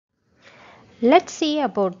Let's see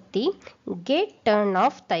about the gate turn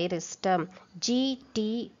off thyristor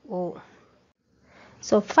GTO.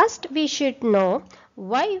 So first we should know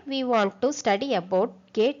why we want to study about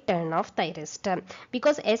gate turn off thyristor,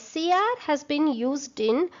 because SCR has been used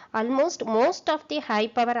in almost most of the high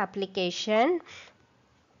power application.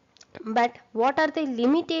 But what are the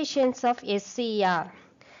limitations of SCR?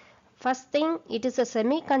 First thing, it is a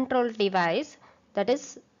semi-controlled device, that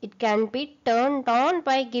is, it can be turned on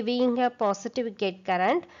by giving a positive gate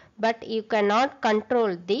current, but you cannot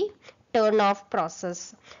control the turn off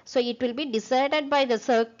process. So it will be decided by the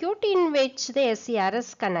circuit in which the SCR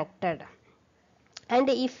is connected. And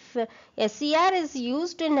if SCR is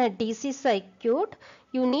used in a DC circuit,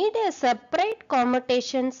 you need a separate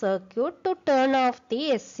commutation circuit to turn off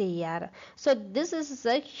the SCR. So this is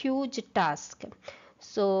a huge task.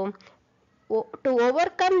 So to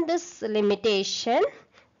overcome this limitation,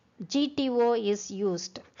 GTO is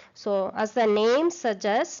used. So as the name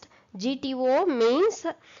suggests, GTO means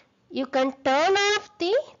you can turn off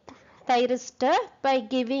the thyristor by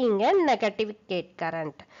giving a negative gate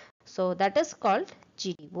current. So that is called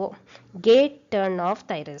GTO, gate turn off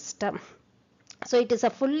thyristor. So it is a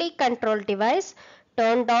fully controlled device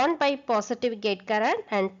turned on by positive gate current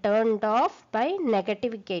and turned off by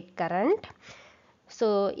negative gate current.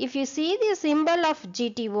 So if you see the symbol of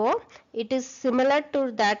GTO, it is similar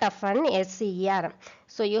to that of an SCR.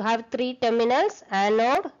 So you have three terminals: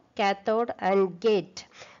 anode, cathode and gate.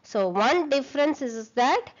 So one difference is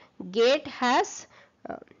that gate has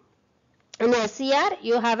in SCR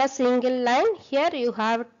you have a single line. Here you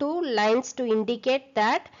have two lines to indicate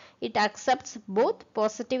that it accepts both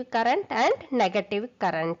positive current and negative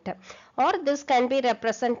current, or this can be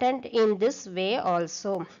represented in this way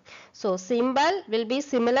also. So symbol will be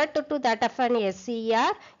similar to that of an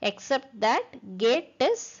SCR, except that gate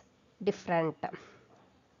is different.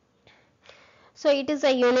 So it is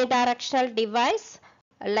a unidirectional device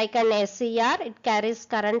like an SCR. It carries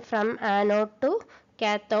current from anode to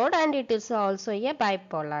cathode, and it is also a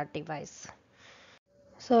bipolar device.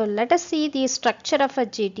 So let us see the structure of a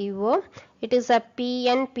GTO. It is a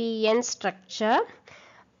PN structure.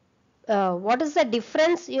 What is the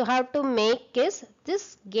difference you have to make is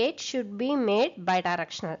this gate should be made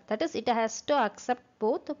bidirectional. That is, it has to accept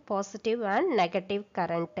both positive and negative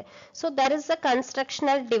current. So there is a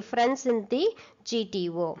constructional difference in the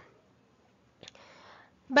GTO.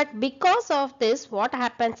 But because of this, what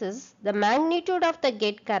happens is the magnitude of the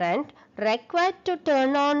gate current required to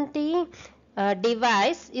turn on the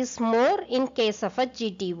device is more in case of a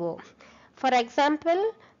GTO. For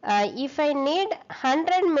example, if I need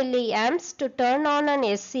 100 milliamps to turn on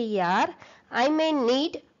an SCR, I may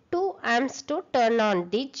need 2 amps to turn on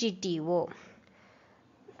the GTO.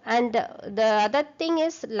 And the other thing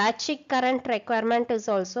is latching current requirement is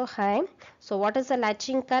also high. So what is the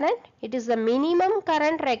latching current? It is the minimum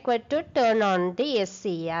current required to turn on the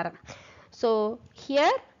SCR. So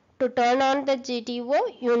here to turn on the GTO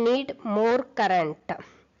you need more current.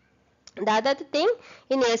 The other thing,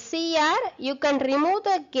 in SCR you can remove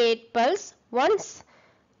the gate pulse once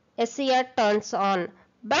SCR turns on,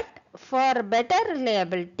 but for better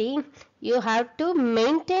reliability you have to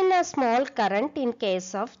maintain a small current in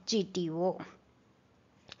case of GTO.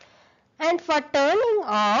 And for turning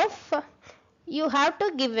off you have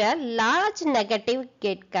to give a large negative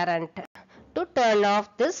gate current to turn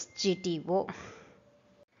off this GTO.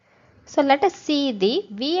 So let us see the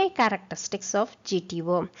VA characteristics of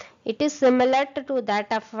GTO. It is similar to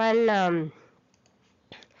that of an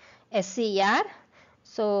SCR.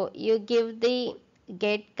 So you give the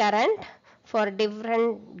gate current. For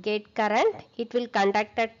different gate current, it will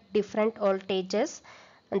conduct at different voltages.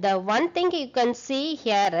 The one thing you can see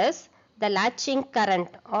here is the latching current,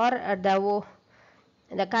 or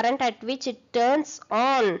the current at which it turns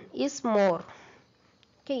on is more.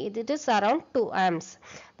 Okay, it is around 2 amps.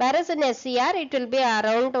 Whereas in SCR it will be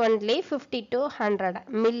around only 50 to 100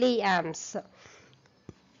 milliamps.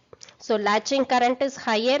 So latching current is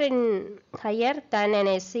higher than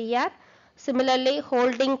an SCR. Similarly,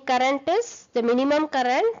 holding current is the minimum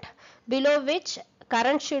current below which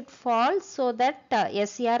current should fall so that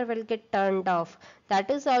SCR will get turned off. That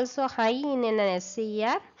is also high in an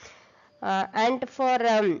SCR. And for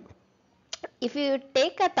if you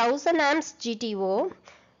take 1000 amps GTO,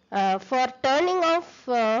 for turning off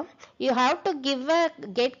you have to give a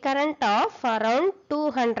gate current of around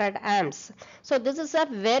 200 amps. So this is a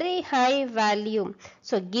very high value.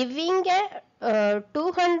 So giving a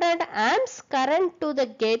 200 amps current to the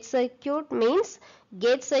gate circuit means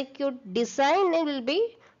gate circuit design will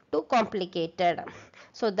be too complicated.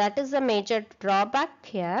 So that is a major drawback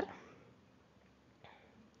here.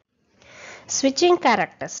 Switching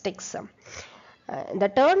characteristics.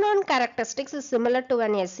 The turn on characteristics is similar to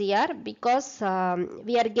an SCR because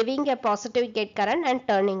we are giving a positive gate current and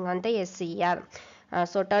turning on the SCR.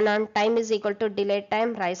 So turn on time is equal to delay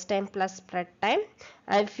time, rise time plus spread time.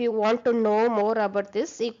 If you want to know more about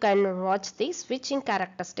this, you can watch the switching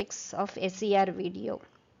characteristics of SCR video.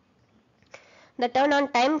 The turn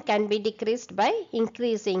on time can be decreased by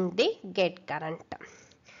increasing the gate current.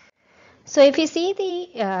 So if you see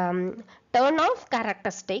the turn off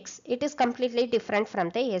characteristics, it is completely different from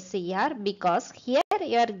the SCR because here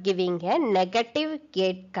you are giving a negative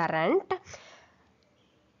gate current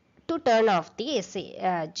to turn off the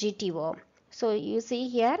GTO. So you see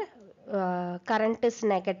here current is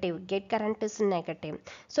negative, gate current is negative.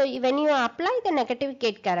 So when you apply the negative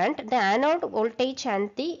gate current, the anode voltage and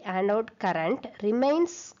the anode current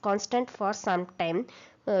remains constant for some time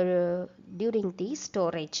during the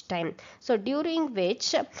storage time. So during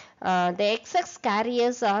which the excess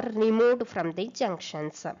carriers are removed from the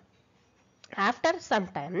junctions. After some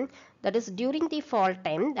time, that is during the fall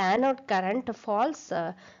time, the anode current falls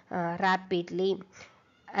rapidly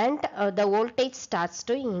and the voltage starts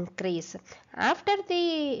to increase. After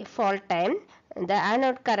the fall time, the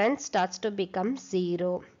anode current starts to become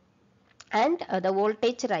zero and the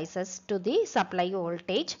voltage rises to the supply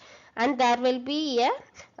voltage, and there will be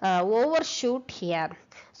a overshoot here.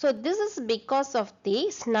 So this is because of the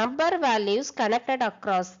snubber values connected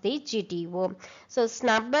across the GTO. So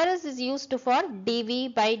snubber is used for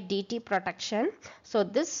dV by dt protection. So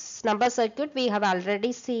this snubber circuit we have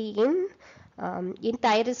already seen in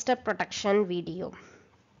thyristor protection video.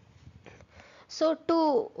 So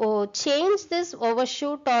to change this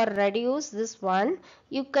overshoot or reduce this one,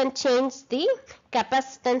 you can change the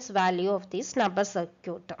capacitance value of the snubber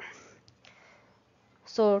circuit.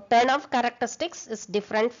 So turn off characteristics is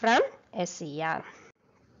different from SCR.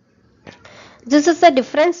 This is the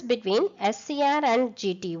difference between SCR and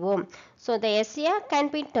GTO. So the SCR can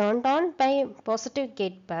be turned on by positive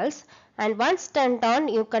gate pulse, and once turned on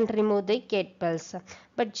you can remove the gate pulse.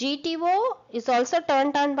 But GTO is also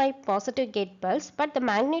turned on by positive gate pulse, but the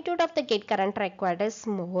magnitude of the gate current required is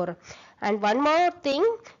more. And one more thing,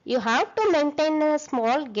 you have to maintain a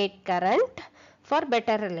small gate current for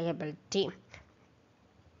better reliability.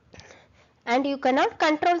 And you cannot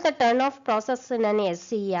control the turn off process in an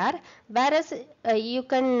SCR, whereas you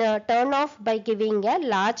can turn off by giving a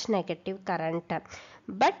large negative current.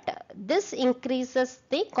 But this increases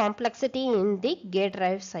the complexity in the gate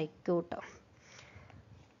drive circuit.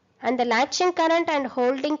 And the latching current and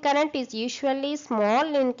holding current is usually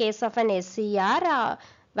small in case of an SCR,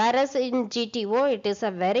 whereas in GTO it is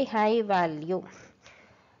a very high value.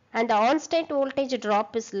 And the on-state voltage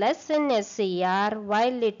drop is less in SCR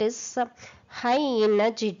while it is high in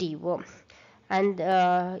a GTO. And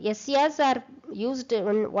SCRs are used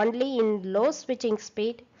only in low switching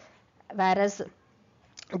speed, whereas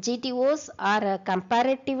GTOs are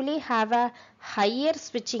comparatively have a higher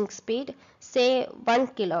switching speed, say 1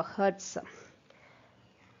 kilohertz.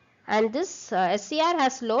 And this SCR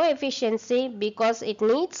has low efficiency because it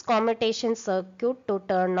needs commutation circuit to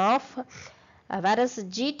turn off, whereas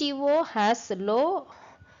GTO has low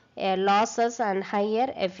losses and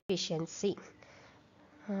higher efficiency.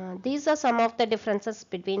 These are some of the differences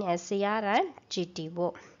between SCR and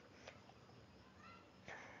GTO.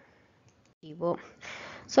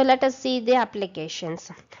 So let us see the applications.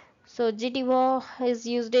 So GTO is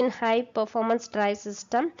used in high performance drive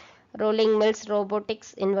system, rolling mills,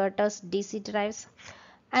 robotics, inverters, DC drives.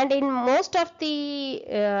 And in most of the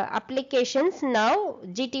applications now,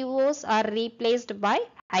 GTOs are replaced by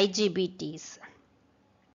IGBTs.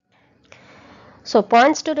 So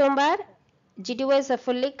points to remember: GTO is a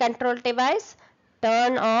fully controlled device.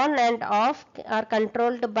 Turn on and off are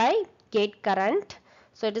controlled by gate current.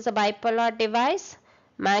 So it is a bipolar device.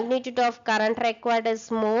 Magnitude of current required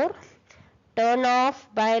is more. Turn off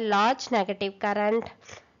by large negative current.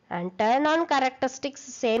 And turn on characteristics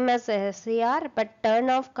same as SCR, but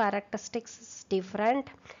turn off characteristics is different.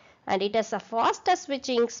 And it has a faster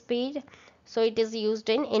switching speed. So it is used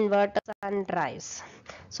in inverters and drives.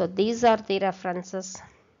 So these are the references.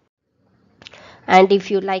 And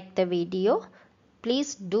if you like the video,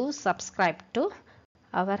 please do subscribe to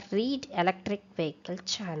our Read Electric Vehicle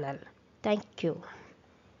channel. Thank you.